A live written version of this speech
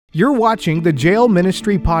You're watching the Jail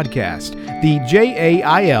Ministry Podcast. The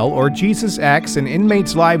JAIL, or Jesus Acts in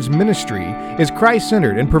Inmates' Lives Ministry, is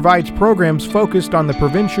Christ-centered and provides programs focused on the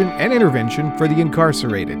prevention and intervention for the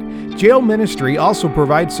incarcerated. Jail Ministry also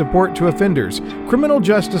provides support to offenders, criminal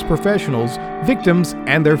justice professionals, victims,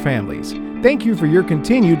 and their families. Thank you for your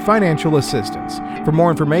continued financial assistance. For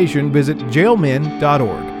more information, visit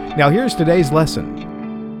jailmin.org. Now here's today's lesson.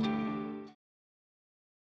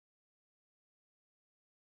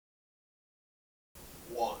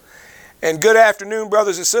 And good afternoon,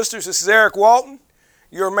 brothers and sisters. This is Eric Walton,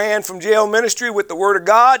 your man from Jail Ministry with the Word of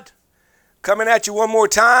God. Coming at you one more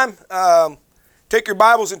time. Take your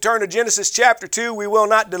Bibles and turn to Genesis chapter 2. We will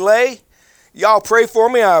not delay. Y'all pray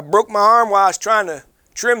for me. I broke my arm while I was trying to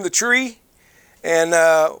trim the tree and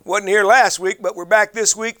wasn't here last week, but we're back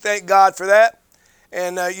this week. Thank God for that.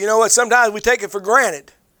 And you know what? Sometimes we take it for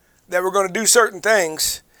granted that we're going to do certain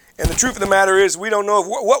things. And the truth of the matter is we don't know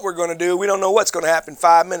what we're going to do. We don't know what's going to happen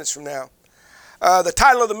 5 minutes from now. The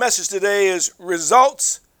title of the message today is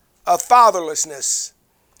Results of Fatherlessness.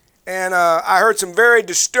 And I heard some very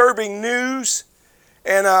disturbing news.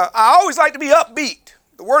 And I always like to be upbeat.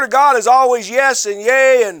 The Word of God is always yes and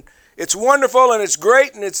yay, and it's wonderful and it's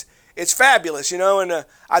great and it's fabulous, you know. And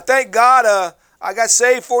I thank God I got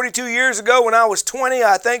saved 42 years ago when I was 20.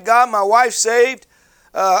 I thank God my wife's saved.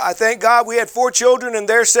 I thank God we had 4 children and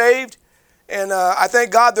they're saved. And I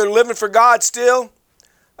thank God they're living for God still.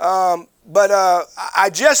 But I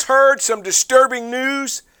just heard some disturbing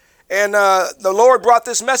news, and the Lord brought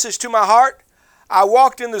this message to my heart. I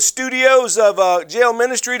walked in the studios of Jail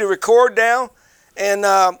Ministry to record now and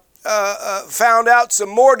found out some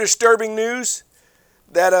more disturbing news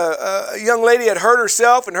that a young lady had hurt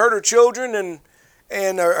herself and hurt her children,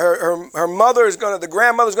 and her mother is the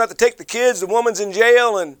grandmother's going to have to take the kids. The woman's in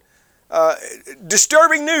jail, and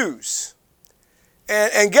disturbing news.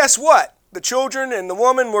 And guess what? The children and the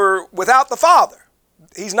woman were without the father.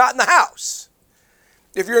 He's not in the house.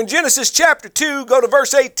 If you're in Genesis chapter 2, go to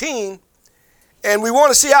verse 18, and we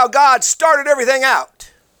want to see how God started everything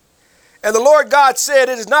out. And the Lord God said,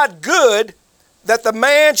 "It is not good that the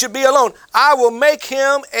man should be alone. I will make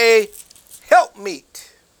him a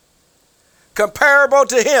helpmeet, comparable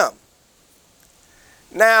to him."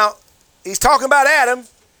 Now, he's talking about Adam.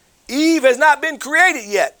 Eve has not been created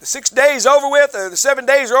yet. The 6 days over with, or the 7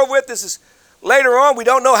 days are over with. This is later on. We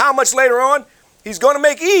don't know how much later on. He's going to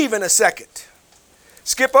make Eve in a second.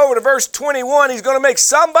 Skip over to verse 21. He's going to make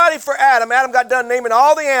somebody for Adam. Adam got done naming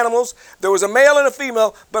all the animals. There was a male and a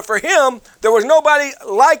female, but for him, there was nobody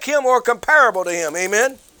like him or comparable to him.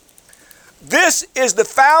 Amen? This is the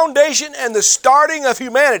foundation and the starting of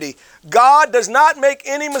humanity. God does not make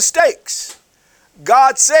any mistakes.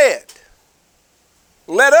 God said,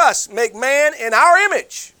 "Let us make man in our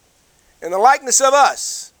image, in the likeness of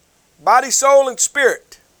us, body, soul, and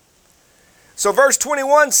spirit." So verse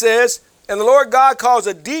 21 says, "And the Lord God caused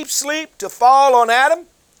a deep sleep to fall on Adam,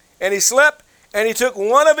 and he slept, and he took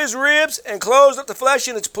one of his ribs and closed up the flesh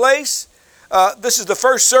in its place." This is the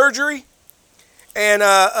first surgery. And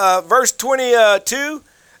verse 22,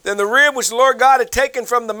 "Then the rib which the Lord God had taken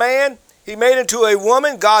from the man, he made into a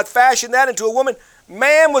woman." God fashioned that into a woman.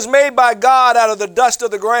 Man was made by God out of the dust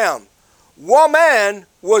of the ground. Woman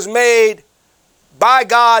was made by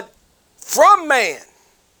God from man.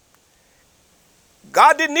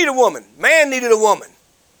 God didn't need a woman. Man needed a woman.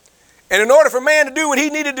 And in order for man to do what he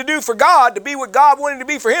needed to do for God, to be what God wanted to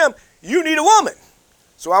be for him, you need a woman.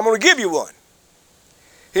 So I'm going to give you one.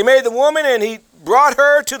 He made the woman and he brought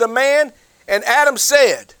her to the man, and Adam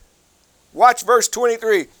said, watch verse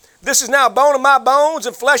 23, "This is now bone of my bones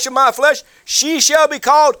and flesh of my flesh. She shall be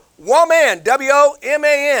called woman,"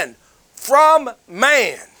 W-O-M-A-N, from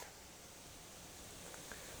man,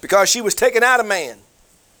 because she was taken out of man.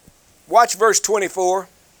 Watch verse 24.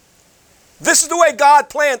 This is the way God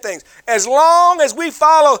planned things. As long as we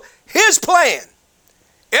follow his plan,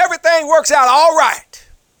 everything works out all right.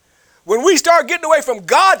 When we start getting away from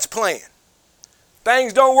God's plan,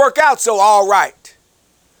 things don't work out so all right.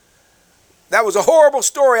 That was a horrible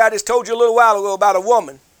story I just told you a little while ago about a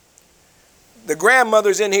woman. The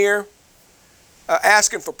grandmother's in here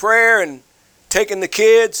asking for prayer and taking the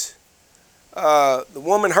kids. The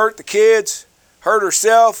woman hurt the kids, hurt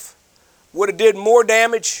herself, would have did more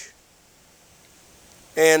damage.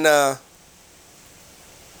 And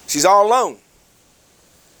she's all alone.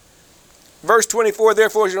 Verse 24,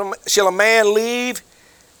 "Therefore shall a man leave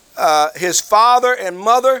his father and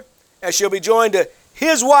mother, and shall be joined to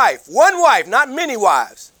his wife." One wife, not many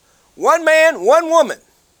wives. One man, one woman.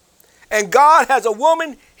 And God has a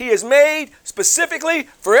woman he has made specifically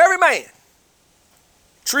for every man.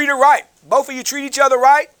 Treat her right. Both of you treat each other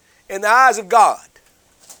right. in the eyes of God.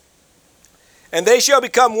 And they shall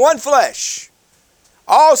become one flesh.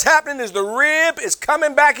 All's happening is the rib is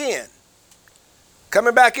coming back in.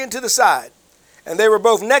 Coming back into the side. And they were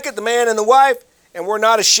both naked, the man and the wife, and were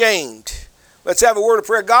not ashamed. Let's have a word of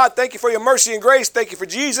prayer. God, thank you for your mercy and grace. Thank you for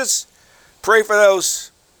Jesus. Pray for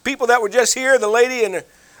those people that were just here, the lady and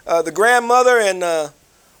the grandmother and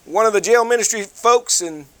one of the jail ministry folks.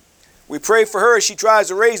 And we pray for her as she tries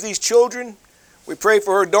to raise these children. We pray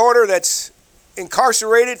for her daughter that's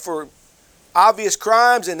incarcerated for obvious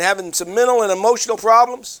crimes and having some mental and emotional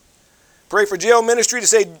problems. Pray for jail ministry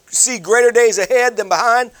to see greater days ahead than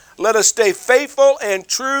behind. Let us stay faithful and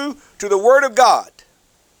true to the Word of God.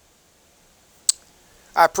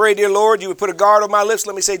 I pray, dear Lord, you would put a guard on my lips.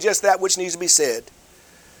 Let me say just that which needs to be said.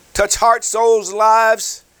 Touch hearts, souls,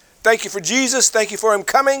 lives. Thank you for Jesus. Thank you for him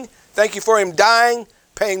coming. Thank you for him dying,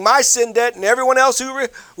 paying my sin debt, and everyone else who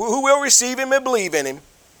will receive him and believe in him,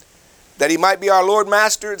 that he might be our Lord,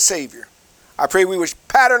 Master, and Savior. I pray we would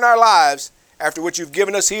pattern our lives after what you've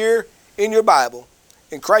given us here in your Bible.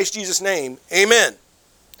 In Christ Jesus' name, amen.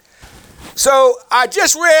 So I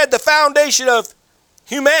just read the foundation of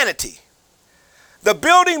humanity. The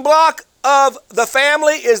building block of the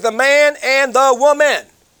family is the man and the woman,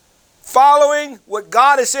 following what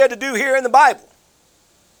God has said to do here in the Bible.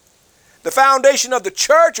 The foundation of the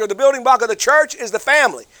church, or the building block of the church, is the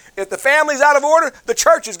family. If the family's out of order, the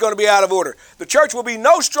church is going to be out of order. The church will be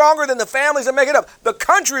no stronger than the families that make it up. The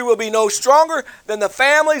country will be no stronger than the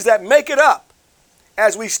families that make it up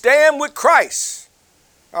as we stand with Christ.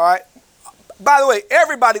 All right. By the way,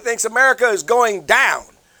 everybody thinks America is going down.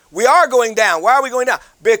 We are going down. Why are we going down?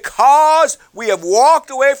 Because we have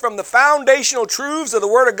walked away from the foundational truths of the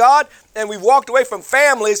Word of God, and we've walked away from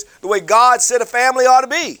families the way God said a family ought to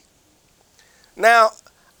be. Now,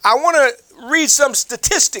 I want to read some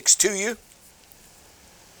statistics to you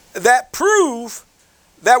that prove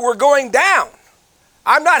that we're going down.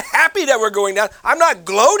 I'm not happy that we're going down. I'm not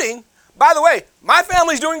gloating. By the way, my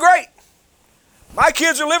family's doing great. My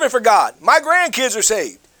kids are living for God. My grandkids are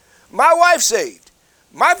saved. My wife's saved.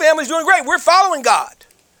 My family's doing great. We're following God.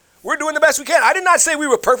 We're doing the best we can. I did not say we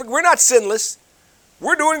were perfect. We're not sinless.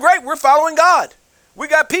 We're doing great. We're following God. We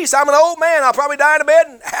got peace. I'm an old man. I'll probably die in a bed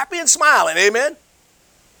and happy and smiling. Amen.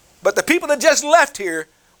 But the people that just left here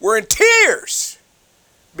were in tears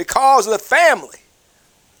because of the family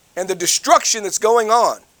and the destruction that's going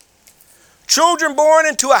on. Children born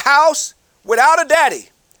into a house without a daddy,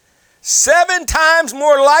 7 times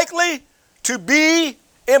more likely to be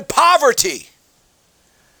in poverty.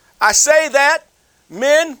 I say that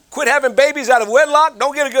men, quit having babies out of wedlock.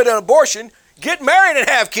 Don't get a good abortion. Get married and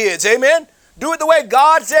have kids. Amen. Do it the way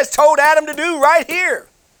God told Adam to do right here.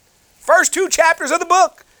 First 2 chapters of the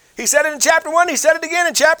book. He said it in chapter 1. He said it again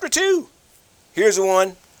in chapter 2. Here's the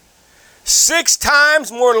one. 6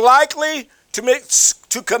 times more likely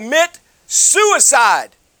to commit suicide.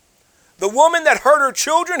 The woman that hurt her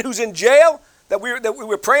children, who's in jail, that we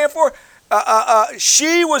were praying for,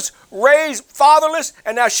 she was raised fatherless,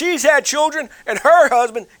 and now she's had children, and her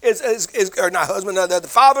husband the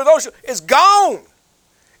father of those is gone.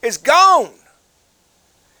 Is gone.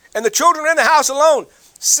 And the children are in the house alone,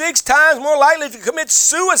 6 times more likely to commit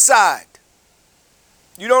suicide.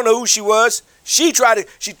 You don't know who she was. She tried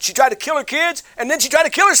to kill her kids, and then she tried to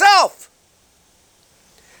kill herself.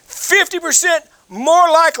 50% more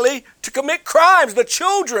likely to commit crimes, the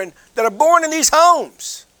children that are born in these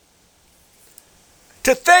homes.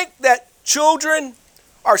 To think that children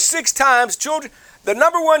are 6 times, the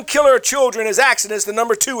number 1 killer of children is accidents, the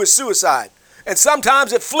number 2 is suicide. And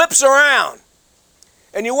sometimes it flips around.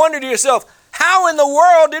 And you wonder to yourself, how in the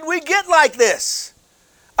world did we get like this?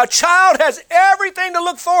 A child has everything to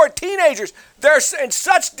look forward. Teenagers, they're in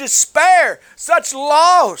such despair, such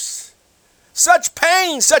loss, such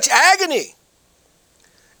pain, such agony,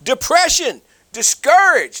 depression,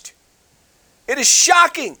 discouraged. It is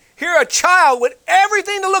shocking. Here a child with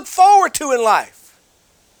everything to look forward to in life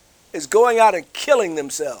is going out and killing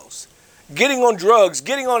themselves, getting on drugs,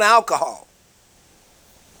 getting on alcohol.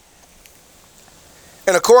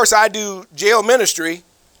 And of course, I do jail ministry,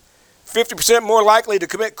 50% more likely to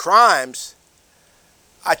commit crimes.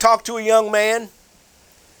 I talked to a young man,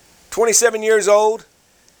 27 years old.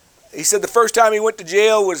 He said the first time he went to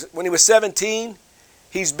jail was when he was 17.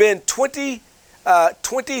 He's been 23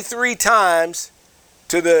 times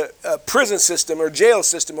to the prison system or jail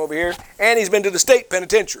system over here, and he's been to the state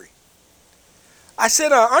penitentiary. I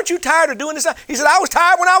said, aren't you tired of doing this? He said, I was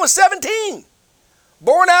tired when I was 17.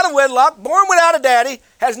 Born out of wedlock, born without a daddy,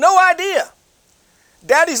 has no idea.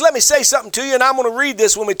 Daddies, let me say something to you, and I'm going to read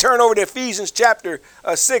this when we turn over to Ephesians chapter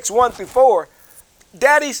 6, 1 through 4.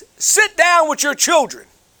 daddies, sit down with your children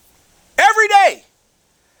every day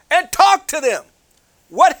and talk to them.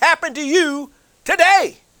 What happened to you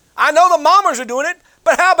today? I know the mamas are doing it,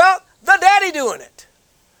 but how about the daddy doing it?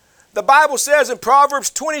 The Bible says in Proverbs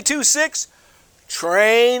 22:6,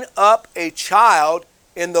 train up a child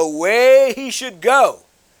in the way he should go,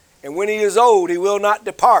 and when he is old, he will not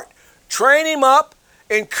depart. Train him up,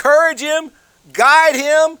 encourage him, guide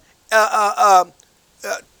him,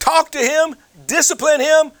 talk to him, discipline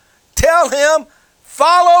him, tell him,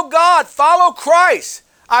 follow God, follow Christ.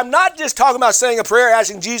 I'm not just talking about saying a prayer,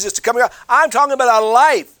 asking Jesus to come out. I'm talking about a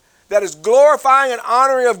life that is glorifying and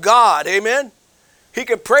honoring of God. Amen? He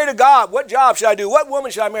can pray to God, what job should I do? What woman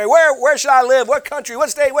should I marry? Where should I live? What country? What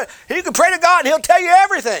state? He can pray to God and he'll tell you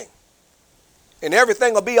everything. And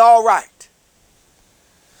everything will be all right.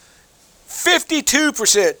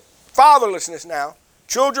 52% fatherlessness now.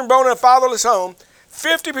 Children born in a fatherless home.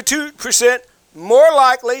 52% more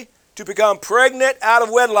likely to become pregnant out of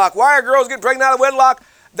wedlock. Why are girls getting pregnant out of wedlock?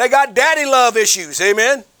 They got daddy love issues.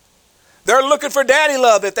 Amen? They're looking for daddy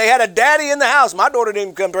love. If they had a daddy in the house, my daughter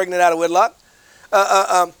didn't become pregnant out of wedlock.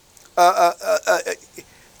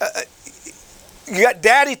 You got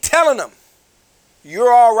daddy telling them,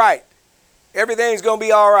 you're all right. Everything's going to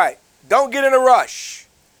be all right. Don't get in a rush.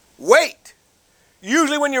 Wait.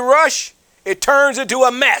 Usually when you rush, it turns into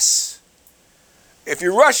a mess. If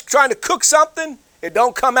you rush trying to cook something, it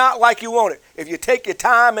don't come out like you want it. If you take your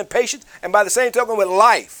time and patience, and by the same token with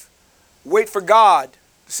life, wait for God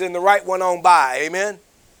to send the right one on by. Amen?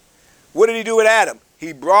 What did he do with Adam?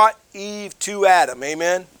 He brought Eve to Adam.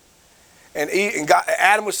 Amen? And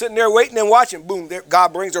Adam was sitting there waiting and watching. Boom, there,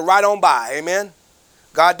 God brings her right on by. Amen?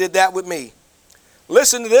 God did that with me.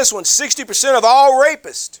 Listen to this one. 60% of all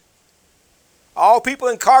rapists, all people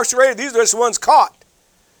incarcerated, these are the ones caught.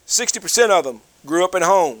 60% of them grew up in a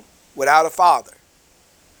home without a father.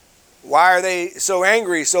 Why are they so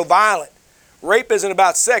angry, so violent? Rape isn't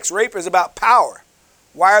about sex. Rape is about power.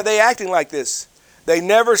 Why are they acting like this? They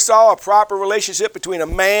never saw a proper relationship between a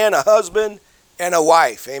man, a husband, and a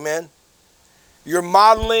wife. Amen? You're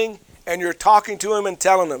modeling and you're talking to him and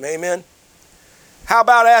telling them. Amen? How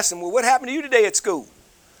about asking, well, what happened to you today at school?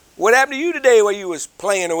 What happened to you today while you was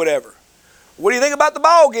playing or whatever? What do you think about the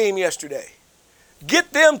ball game yesterday?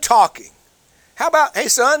 Get them talking. How about, hey,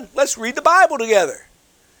 son, let's read the Bible together.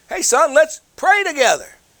 Hey, son, let's pray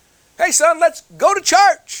together. Hey, son, let's go to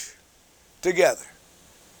church together.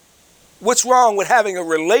 What's wrong with having a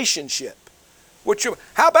relationship?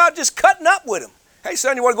 How about just cutting up with them? Hey,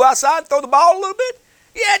 son, you want to go outside and throw the ball a little bit?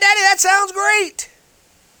 Yeah, Daddy, that sounds great.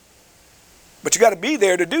 But you got to be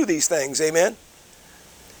there to do these things, amen?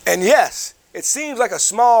 And yes, it seems like a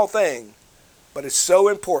small thing, but it's so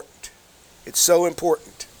important. It's so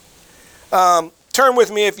important. Turn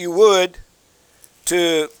with me, if you would,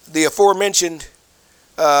 to the aforementioned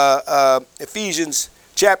Ephesians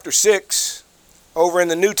chapter 6 over in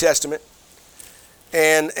the New Testament.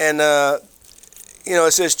 And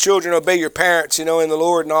it says, children, obey your parents, in the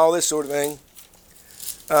Lord and all this sort of thing.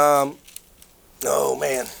 Oh,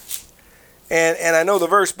 man. And I know the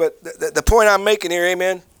verse, but the point I'm making here,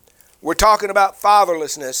 amen, we're talking about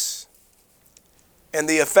fatherlessness and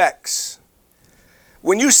the effects.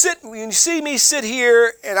 When you see me sit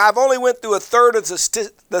here, and I've only went through a third of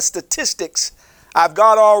the statistics I've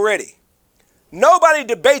got already. Nobody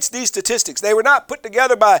debates these statistics. They were not put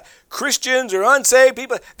together by Christians or unsaved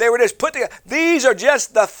people. They were just put together. These are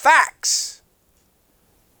just the facts.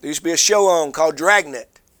 There used to be a show on called Dragnet.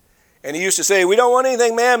 And he used to say, we don't want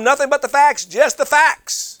anything, ma'am, nothing but the facts, just the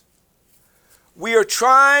facts. We are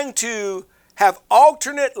trying to have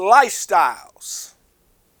alternate lifestyles.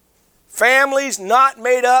 Families not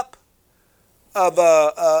made up of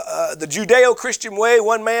the Judeo-Christian way,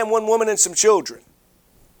 one man, one woman, and some children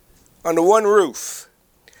under one roof.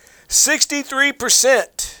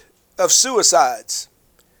 63% of suicides.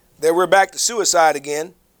 There we're back to suicide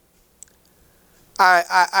again.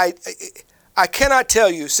 I cannot tell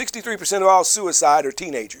you, 63% of all suicide are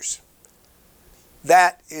teenagers.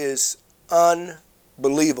 That is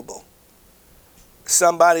unbelievable.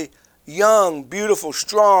 Somebody young, beautiful,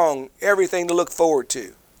 strong, everything to look forward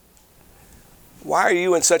to. Why are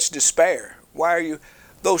you in such despair? Why are you,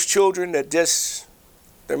 those children that just,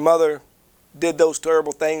 their mother did those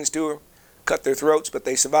terrible things to her, cut their throats, but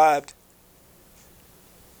they survived.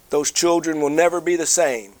 Those children will never be the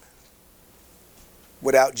same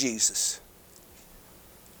without Jesus.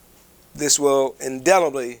 This will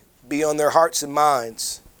indelibly be on their hearts and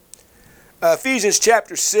minds. Ephesians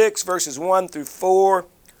chapter 6, verses 1 through 4.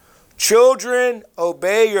 Children,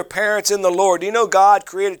 obey your parents in the Lord. Do you know God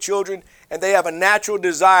created children and they have a natural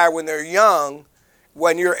desire when they're young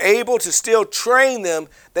when you're able to still train them,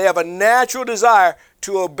 they have a natural desire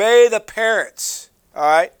to obey the parents. All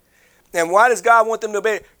right? And why does God want them to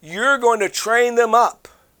obey? You're going to train them up.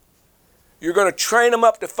 You're going to train them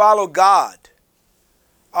up to follow God.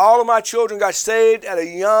 All of my children got saved at a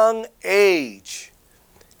young age.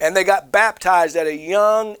 And they got baptized at a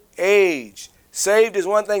young age. Saved is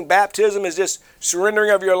one thing. Baptism is just surrendering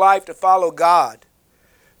of your life to follow God.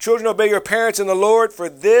 Children, obey your parents in the Lord, for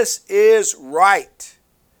this is right.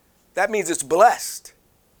 That means it's blessed.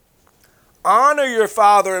 Honor your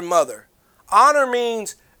father and mother. Honor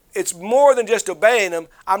means it's more than just obeying them.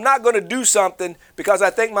 I'm not going to do something because I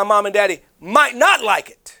think my mom and daddy might not like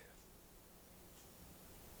it.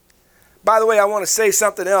 By the way, I want to say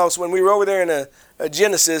something else. When we were over there in a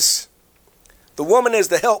Genesis, the woman is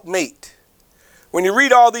the helpmate. When you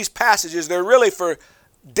read all these passages, they're really for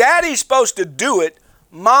daddy's supposed to do it,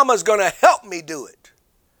 mama's going to help me do it.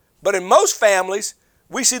 But in most families,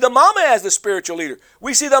 we see the mama as the spiritual leader.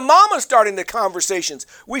 We see the mama starting the conversations.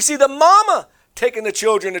 We see the mama taking the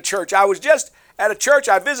children to church. I was just at a church.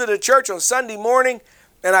 I visited a church on Sunday morning,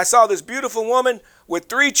 and I saw this beautiful woman with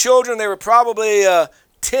 3 children. They were probably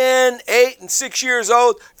 10, 8, and 6 years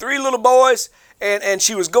old, 3 little boys, and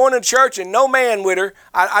she was going to church and no man with her.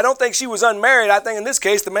 I don't think she was unmarried. I think in this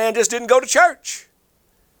case, the man just didn't go to church.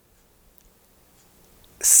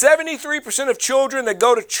 73% of children that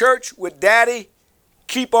go to church with daddy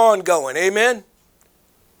keep on going. Amen?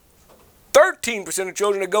 13% of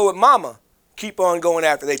children that go with mama keep on going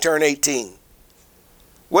after they turn 18.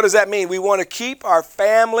 What does that mean? We want to keep our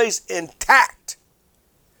families intact.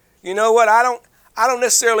 You know what? I don't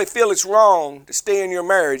necessarily feel it's wrong to stay in your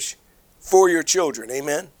marriage for your children.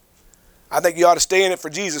 Amen? I think you ought to stay in it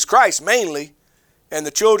for Jesus Christ mainly, and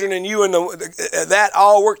the children and you and that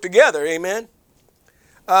all work together. Amen?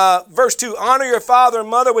 Verse 2, honor your father and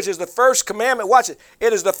mother, which is the first commandment. Watch it.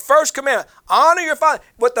 It is the first commandment. Honor your father.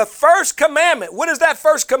 But the first commandment, what is that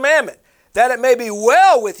first commandment? That it may be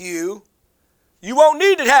well with you. You won't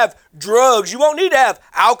need to have drugs. You won't need to have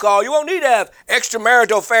alcohol. You won't need to have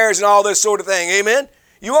extramarital affairs and all this sort of thing. Amen?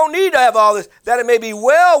 You won't need to have all this. That it may be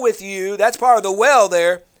well with you. That's part of the well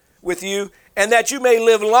there with you. And that you may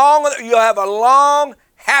live long. You'll have a long,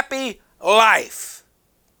 happy life.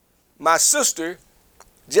 My sister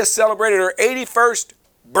just celebrated her 81st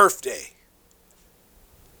birthday.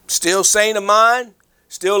 Still sane of mind.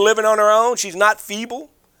 Still living on her own. She's not feeble.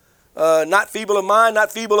 Not feeble of mind.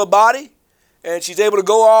 Not feeble of body. And she's able to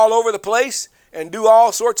go all over the place and do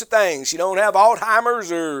all sorts of things. She don't have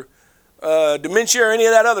Alzheimer's or dementia or any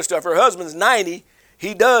of that other stuff. Her husband's 90.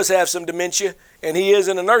 He does have some dementia, and he is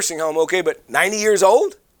in a nursing home, okay? But 90 years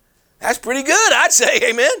old? That's pretty good, I'd say,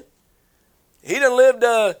 amen? He done lived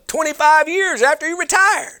 25 years after he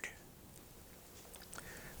retired.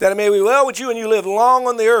 That it may be well with you and you live long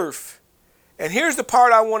on the earth. And here's the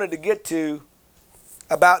part I wanted to get to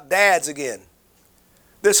about dads again.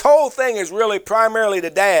 This whole thing is really primarily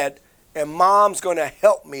to dad, and mom's going to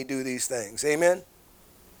help me do these things. Amen?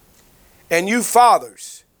 And you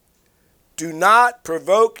fathers, do not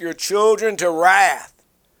provoke your children to wrath.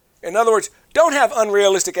 In other words, don't have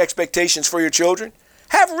unrealistic expectations for your children.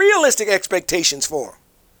 Have realistic expectations for them.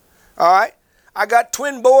 All right? I got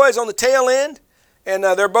twin boys on the tail end, and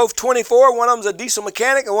they're both 24. One of them's a diesel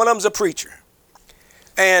mechanic, and one of them's a preacher.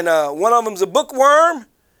 And one of them's a bookworm,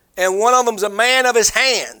 and one of them's a man of his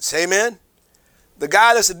hands. Amen? The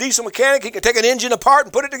guy that's a diesel mechanic, he can take an engine apart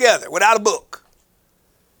and put it together without a book.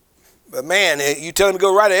 But man, you tell him to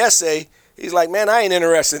go write an essay, he's like, man, I ain't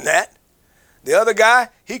interested in that. The other guy,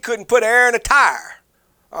 he couldn't put air in a tire.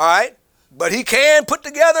 All right? But he can put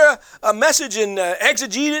together a message and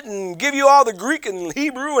exegete it and give you all the Greek and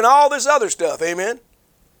Hebrew and all this other stuff. Amen?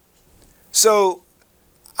 So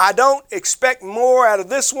I don't expect more out of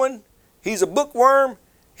this one. He's a bookworm.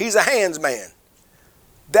 He's a hands man.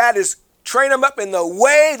 That is, train them up in the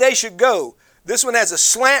way they should go. This one has a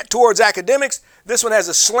slant towards academics. This one has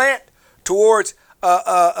a slant towards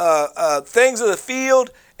things of the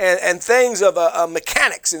field and things of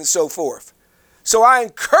mechanics and so forth. So I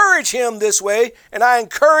encourage him this way, and I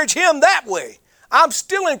encourage him that way. I'm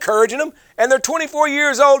still encouraging them, and they're 24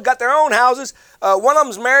 years old, got their own houses. One of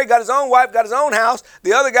them's married, got his own wife, got his own house.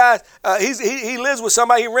 The other guy, he lives with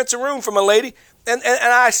somebody. He rents a room from a lady, and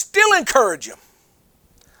I still encourage him.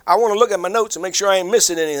 I want to look at my notes and make sure I ain't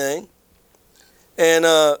missing anything. And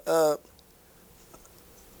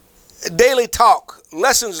daily talk,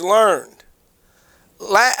 lessons learned,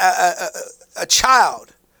 a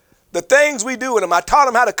child. The things we do with them. I taught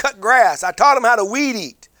them how to cut grass. I taught them how to weed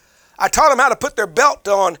eat. I taught them how to put their belt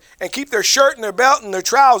on and keep their shirt and their belt and their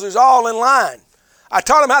trousers all in line. I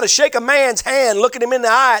taught them how to shake a man's hand, looking him in the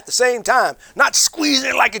eye at the same time. Not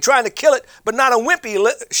squeezing it like you're trying to kill it, but not a wimpy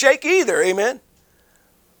shake either, amen?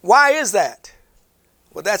 Why is that?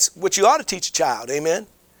 Well, that's what you ought to teach a child, amen?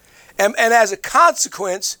 And as a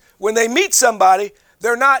consequence, when they meet somebody,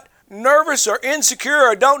 they're not nervous or insecure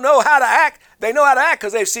or don't know how to act. They know how to act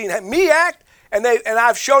because they've seen me act, and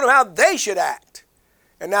I've shown them how they should act.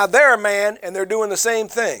 And now they're a man, and they're doing the same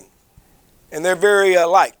thing. And they're very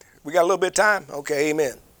liked. We got a little bit of time? Okay,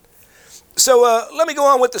 amen. So let me go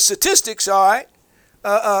on with the statistics, all right?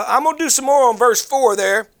 I'm going to do some more on verse 4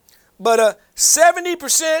 there. But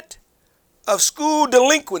 70% of school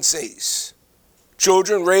delinquencies,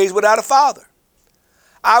 children raised without a father.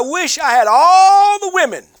 I wish I had all the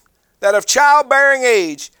women that of childbearing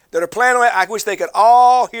age that are planning on it. I wish they could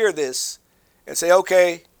all hear this and say,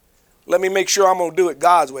 okay, let me make sure I'm going to do it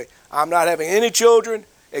God's way. I'm not having any children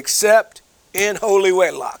except in holy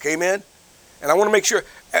wedlock. Amen. And I want to make sure,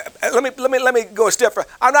 let me go a step further.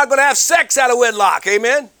 I'm not going to have sex out of wedlock.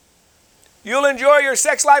 Amen. You'll enjoy your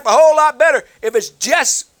sex life a whole lot better if it's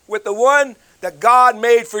just with the one that God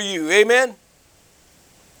made for you. Amen.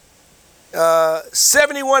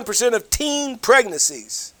 71% of teen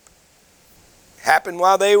pregnancies happened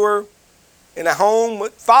while they were in a home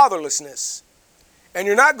with fatherlessness. And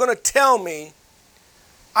you're not going to tell me,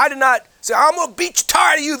 I did not say, I'm going to beat you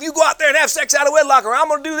tired of you if you go out there and have sex out of wedlock, or I'm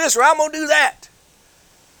going to do this, or I'm going to do that.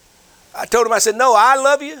 I told him, I said, no, I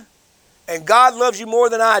love you, and God loves you more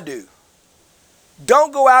than I do.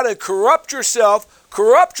 Don't go out and corrupt yourself,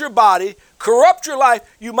 corrupt your body, corrupt your life.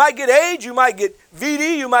 You might get AIDS, you might get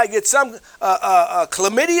VD, you might get some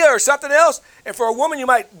chlamydia or something else. And for a woman, you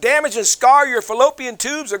might damage and scar your fallopian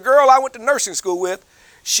tubes. A girl I went to nursing school with,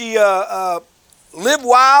 she lived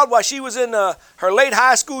wild while she was in her late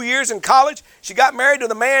high school years in college. She got married to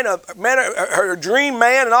the man, her dream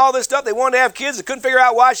man and all this stuff. They wanted to have kids. They couldn't figure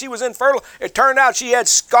out why she was infertile. It turned out she had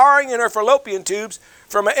scarring in her fallopian tubes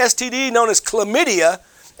from an STD known as chlamydia,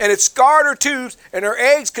 and it scarred her tubes, and her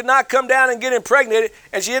eggs could not come down and get impregnated,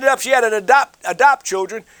 and she ended up, she had to adopt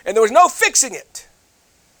children, and there was no fixing it.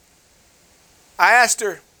 I asked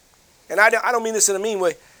her, and I don't mean this in a mean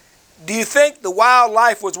way, do you think the wild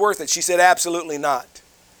life was worth it? She said, absolutely not.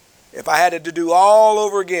 If I had to do all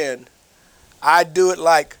over again, I'd do it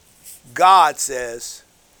like God says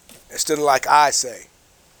instead of like I say.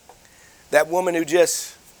 That woman who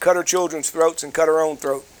just cut her children's throats and cut her own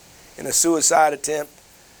throat in a suicide attempt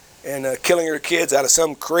and killing her kids out of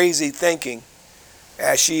some crazy thinking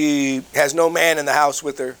as she has no man in the house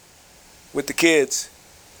with her, with the kids.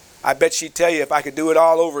 I bet she'd tell you if I could do it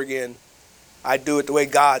all over again, I'd do it the way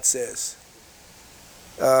God says.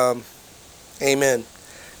 Amen.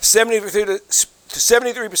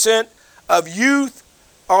 73% of youth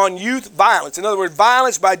on youth violence. In other words,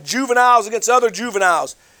 violence by juveniles against other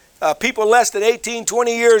juveniles. People less than 18,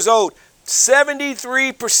 20 years old.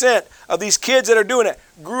 73% of these kids that are doing it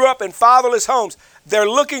grew up in fatherless homes. They're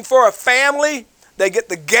looking for a family. They get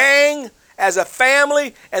the gang as a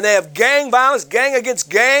family, and they have gang violence, gang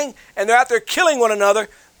against gang, and they're out there killing one another.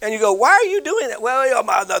 And you go, why are you doing that? Well, you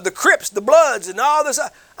know, the Crips, the Bloods, and all this.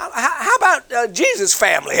 How about Jesus'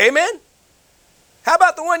 family? Amen? How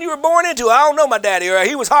about the one you were born into? I don't know my daddy, or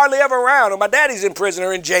he was hardly ever around, or my daddy's in prison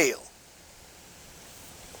or in jail.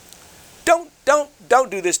 Don't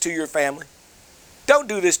do this to your family. Don't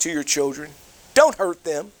do this to your children. Don't hurt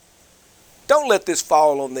them. Don't let this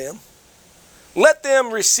fall on them. Let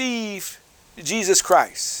them receive Jesus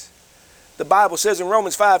Christ. The Bible says in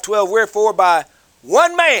Romans 5:12, wherefore by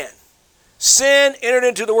one man sin entered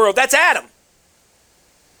into the world. That's Adam.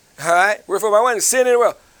 All right? Wherefore by one man sin entered the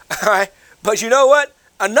world. All right? But you know what?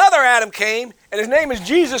 Another Adam came, and his name is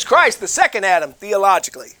Jesus Christ, the second Adam,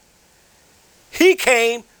 theologically. He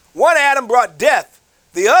came. One Adam brought death.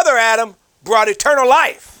 The other Adam brought eternal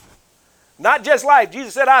life. Not just life.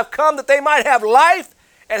 Jesus said, I've come that they might have life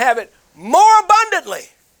and have it more abundantly.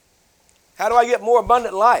 How do I get more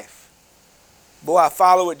abundant life? Boy, I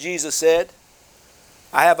follow what Jesus said.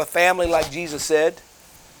 I have a family like Jesus said.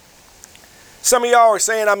 Some of y'all are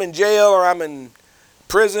saying I'm in jail or I'm in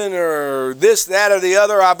prison or this, that, or the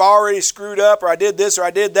other. I've already screwed up or I did this or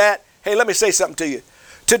I did that. Hey, let me say something to you.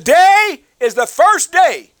 Today is the first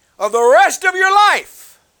day of the rest of your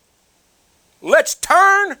life. Let's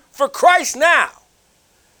turn for Christ now.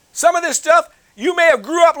 Some of this stuff, you may have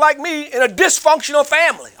grew up like me in a dysfunctional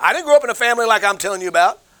family. I didn't grow up in a family like I'm telling you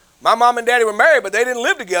about. My mom and daddy were married, but they didn't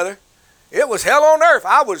live together. It was hell on earth.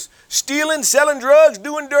 I was stealing, selling drugs,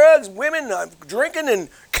 doing drugs, women, drinking, and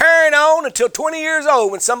carrying on until 20 years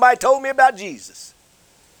old when somebody told me about Jesus.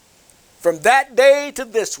 From that day to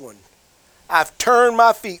this one, I've turned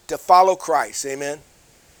my feet to follow Christ. Amen.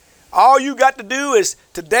 All you got to do is,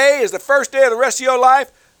 today is the first day of the rest of your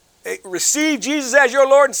life, receive Jesus as your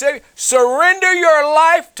Lord and Savior. Surrender your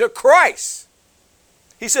life to Christ.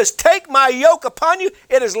 He says, take my yoke upon you.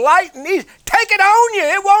 It is light and easy. Take it on you.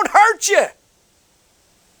 It won't hurt you.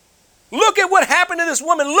 Look at what happened to this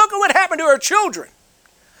woman. Look at what happened to her children.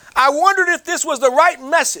 I wondered if this was the right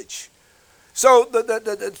message. So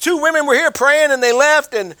the two women were here praying, and they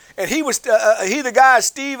left, and the guy,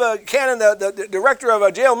 Steve Cannon, the director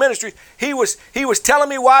of jail ministries, he was telling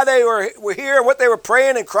me why they were here and what they were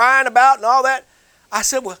praying and crying about and all that. I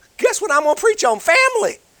said, well, guess what I'm going to preach on?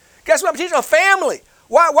 Family. Guess what I'm teaching on? Family.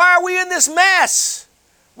 Why are we in this mess?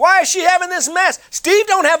 Why is she having this mess? Steve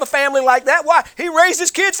don't have a family like that. Why? He raised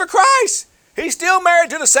his kids for Christ. He's still married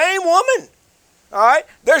to the same woman. All right?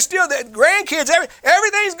 They're still the grandkids.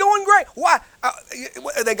 Everything's going great. Why?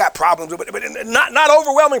 They got problems, but not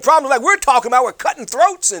overwhelming problems like we're talking about. We're cutting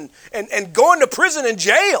throats and going to prison and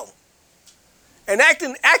jail and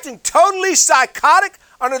acting totally psychotic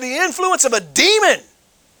under the influence of a demon.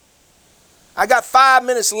 I got 5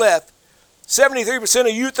 minutes left. 73%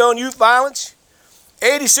 of youth on youth violence.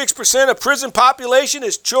 86% of prison population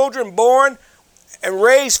is children born and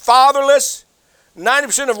raised fatherless.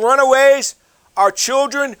 90% of runaways are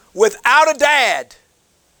children without a dad.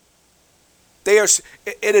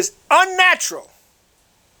 It is unnatural.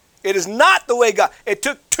 It is not the way God. It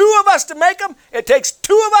took 2 of us to make them. It takes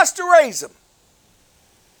 2 of us to raise them.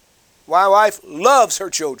 My wife loves her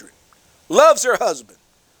children, loves her husband,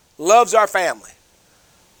 loves our family.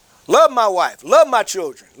 Love my wife, love my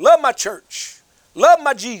children, love my church, love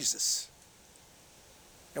my Jesus.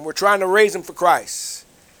 And we're trying to raise them for Christ.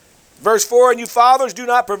 Verse 4, and you fathers, do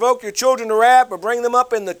not provoke your children to wrath, but bring them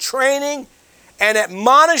up in the training and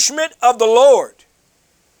admonishment of the Lord.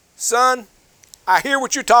 Son, I hear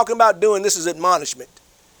what you're talking about doing. This is admonishment.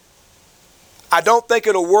 I don't think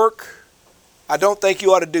it'll work. I don't think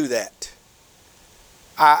you ought to do that.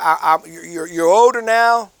 You're older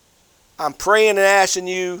now. I'm praying and asking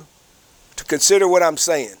you to consider what I'm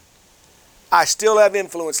saying. I still have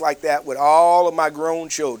influence like that with all of my grown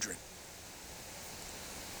children.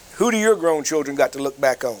 Who do your grown children got to look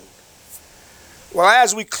back on? Well,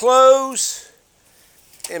 as we close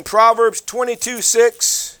in Proverbs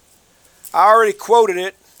 22:6, I already quoted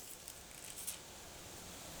it.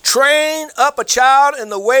 Train up a child in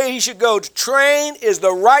the way he should go. To train is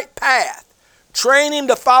the right path. Train him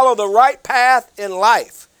to follow the right path in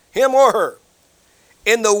life, him or her,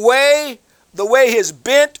 in the way his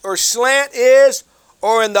bent or slant is,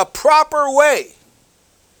 or in the proper way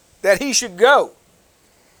that he should go.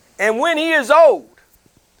 And when he is old,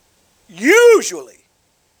 usually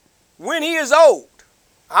when he is old,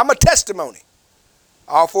 I'm a testimony.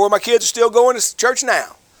 All 4 of my kids are still going to church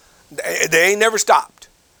now. They ain't never stopped.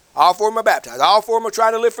 All 4 of them are baptized. All 4 of them are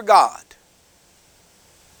trying to live for God.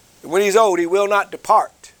 And when he's old, he will not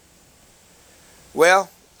depart.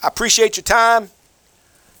 Well, I appreciate your time.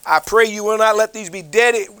 I pray you will not let these be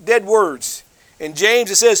dead words. In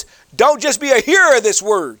James it says, don't just be a hearer of this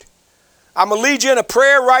word. I'm going to lead you in a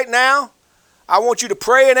prayer right now. I want you to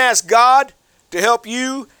pray and ask God to help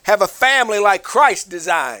you have a family like Christ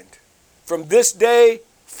designed from this day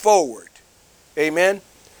forward. Amen.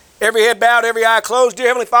 Every head bowed, every eye closed. Dear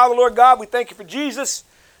Heavenly Father, Lord God, we thank you for Jesus.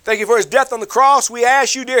 Thank you for his death on the cross. We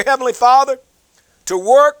ask you, dear Heavenly Father, to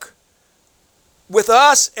work with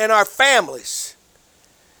us and our families.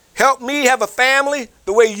 Help me have a family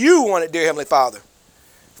the way you want it, dear Heavenly Father.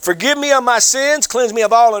 Forgive me of my sins. Cleanse me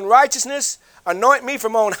of all unrighteousness. Anoint me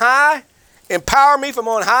from on high. Empower me from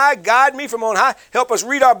on high. Guide me from on high. Help us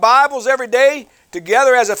read our Bibles every day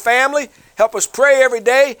together as a family. Help us pray every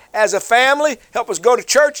day as a family. Help us go to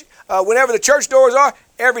church whenever the church doors are,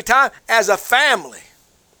 every time as a family.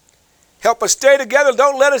 Help us stay together.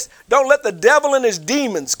 Don't let the devil and his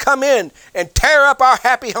demons come in and tear up our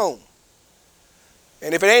happy home.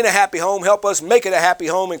 And if it ain't a happy home, help us make it a happy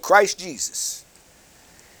home in Christ Jesus.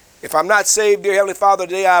 If I'm not saved, dear Heavenly Father,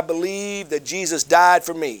 today I believe that Jesus died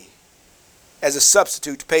for me as a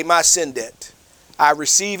substitute to pay my sin debt. I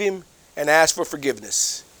receive him and ask for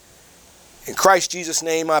forgiveness. In Christ Jesus'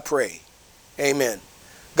 name I pray. Amen.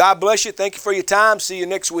 God bless you. Thank you for your time. See you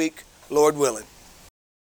next week, Lord willing.